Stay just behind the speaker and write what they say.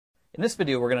In this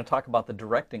video, we're going to talk about the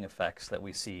directing effects that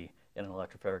we see in an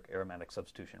electrophoric aromatic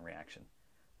substitution reaction.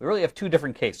 We really have two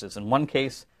different cases. In one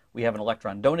case, we have an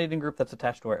electron donating group that's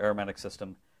attached to our aromatic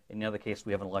system. In the other case,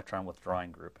 we have an electron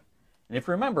withdrawing group. And if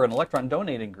you remember, an electron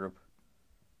donating group,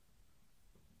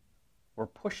 we're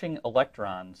pushing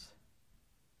electrons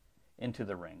into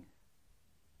the ring.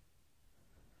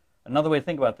 Another way to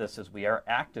think about this is we are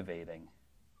activating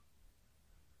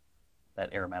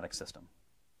that aromatic system.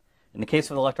 In the case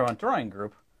of the electron withdrawing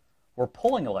group, we're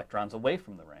pulling electrons away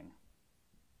from the ring.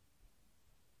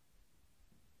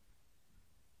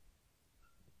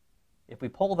 If we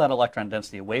pull that electron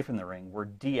density away from the ring, we're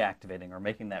deactivating or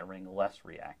making that ring less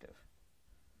reactive.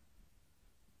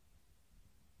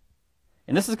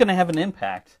 And this is going to have an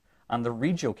impact on the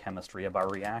regiochemistry of our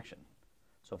reaction.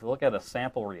 So if we look at a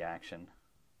sample reaction,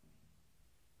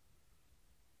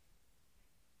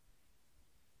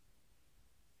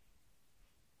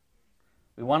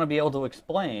 we want to be able to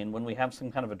explain, when we have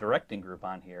some kind of a directing group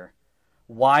on here,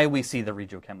 why we see the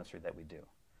regiochemistry that we do.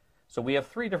 So we have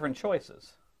three different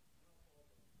choices.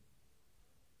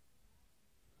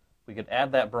 We could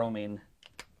add that bromine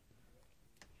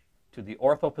to the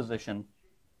ortho position,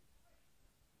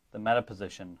 the meta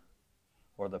position,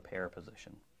 or the pair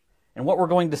position. And what we're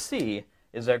going to see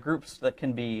is that groups that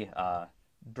can be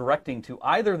directing to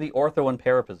either the ortho and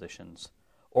pair positions,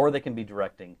 or they can be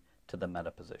directing to the meta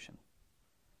position.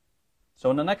 So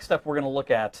in the next step, we're going to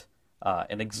look at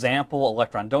an example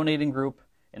electron donating group,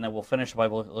 and then we'll finish by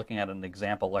looking at an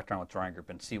example electron withdrawing group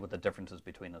and see what the differences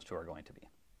between those two are going to be.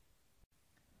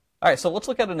 All right, so let's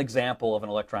look at an example of an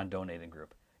electron donating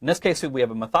group. In this case, we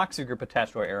have a methoxy group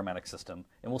attached to our aromatic system,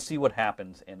 and we'll see what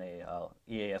happens in a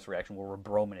EAS reaction where we're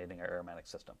brominating our aromatic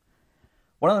system.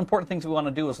 One of the important things we want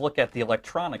to do is look at the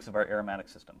electronics of our aromatic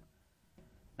system.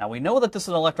 Now, we know that this is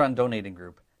an electron donating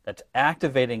group that's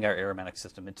activating our aromatic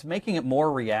system. It's making it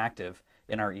more reactive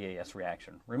in our EAS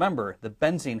reaction. Remember, the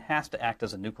benzene has to act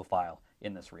as a nucleophile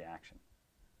in this reaction.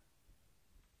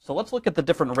 So let's look at the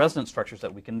different resonance structures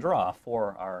that we can draw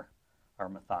for our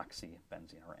methoxy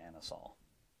benzene or anisole.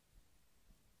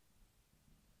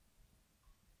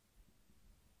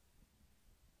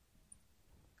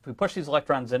 If we push these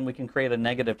electrons in, we can create a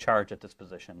negative charge at this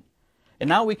position. And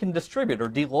now we can distribute or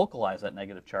delocalize that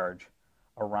negative charge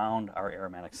around our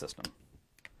aromatic system.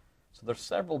 So there's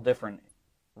several different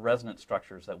resonance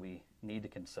structures that we need to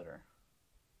consider.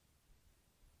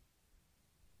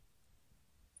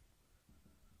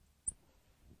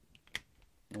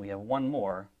 And we have one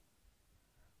more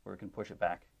where we can push it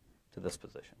back to this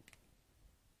position.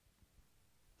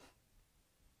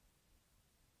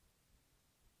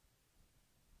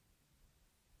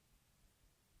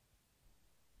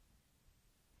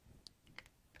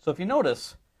 So if you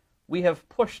notice, we have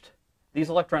pushed these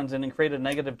electrons in and created a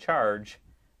negative charge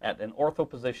at an ortho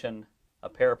position, a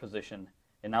pair position,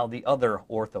 and now the other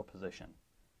ortho position.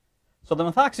 So the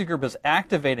methoxy group is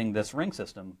activating this ring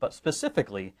system, but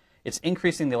specifically, it's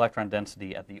increasing the electron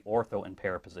density at the ortho and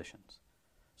pair positions.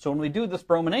 So when we do this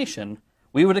bromination,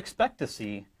 we would expect to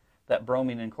see that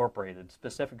bromine incorporated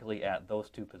specifically at those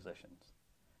two positions.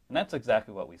 And that's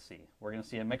exactly what we see. We're going to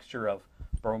see a mixture of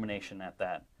bromination at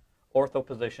that ortho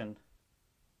position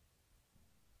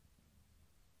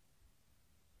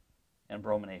and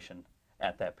bromination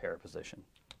at that pair position.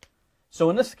 So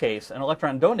in this case, an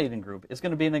electron donating group is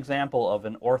going to be an example of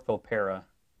an ortho-para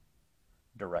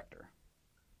director.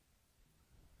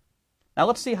 Now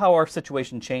let's see how our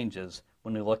situation changes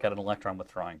when we look at an electron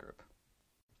withdrawing group.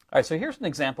 All right, so here's an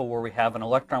example where we have an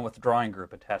electron withdrawing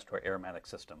group attached to our aromatic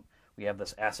system. We have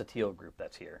this acetyl group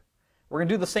that's here. We're going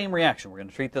to do the same reaction. We're going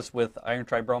to treat this with iron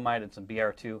tribromide and some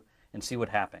Br2 and see what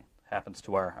happens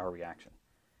to our reaction.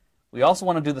 We also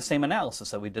want to do the same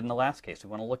analysis that we did in the last case. We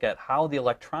want to look at how the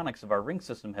electronics of our ring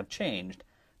system have changed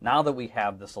now that we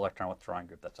have this electron withdrawing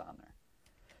group that's on there.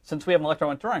 Since we have an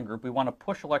electron withdrawing group, we want to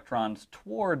push electrons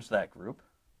towards that group.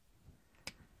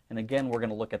 And again, we're going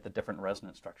to look at the different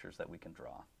resonance structures that we can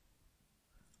draw.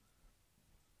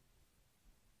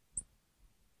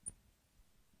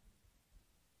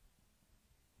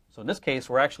 So in this case,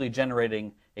 we're actually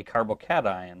generating a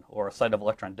carbocation or a site of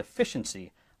electron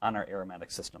deficiency on our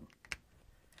aromatic system.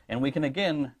 And we can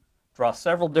again draw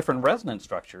several different resonance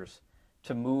structures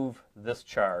to move this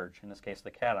charge, in this case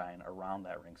the cation, around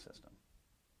that ring system.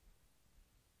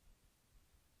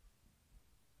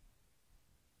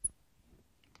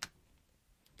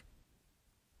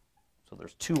 So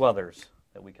there's two others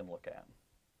that we can look at.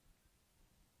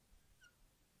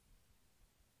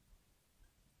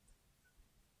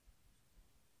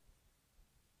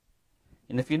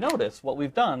 And if you notice, what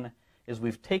we've done is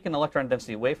we've taken electron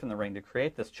density away from the ring to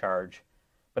create this charge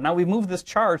But now we've moved this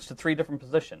charge to 3 different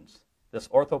positions. This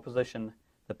ortho position,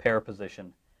 the para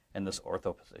position, and this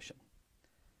ortho position.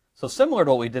 So similar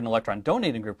to what we did in electron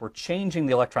donating group, we're changing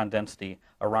the electron density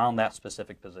around that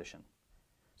specific position.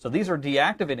 So these are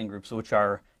deactivating groups, which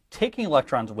are taking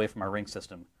electrons away from our ring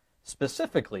system.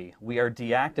 Specifically, we are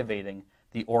deactivating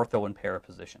the ortho and para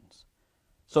positions.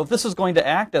 So if this is going to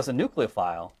act as a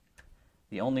nucleophile,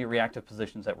 the only reactive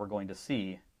positions that we're going to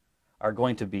see are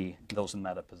going to be those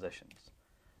meta positions.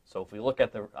 So if we look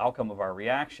at the outcome of our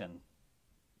reaction,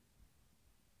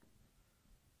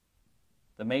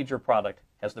 the major product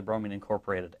has the bromine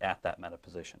incorporated at that meta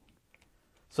position.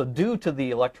 So due to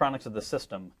the electronics of the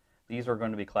system, these are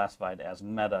going to be classified as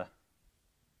meta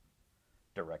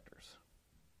directors.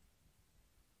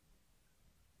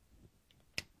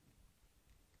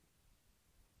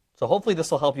 So hopefully this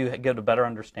will help you get a better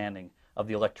understanding of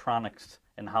the electronics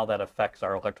and how that affects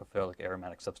our electrophilic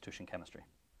aromatic substitution chemistry.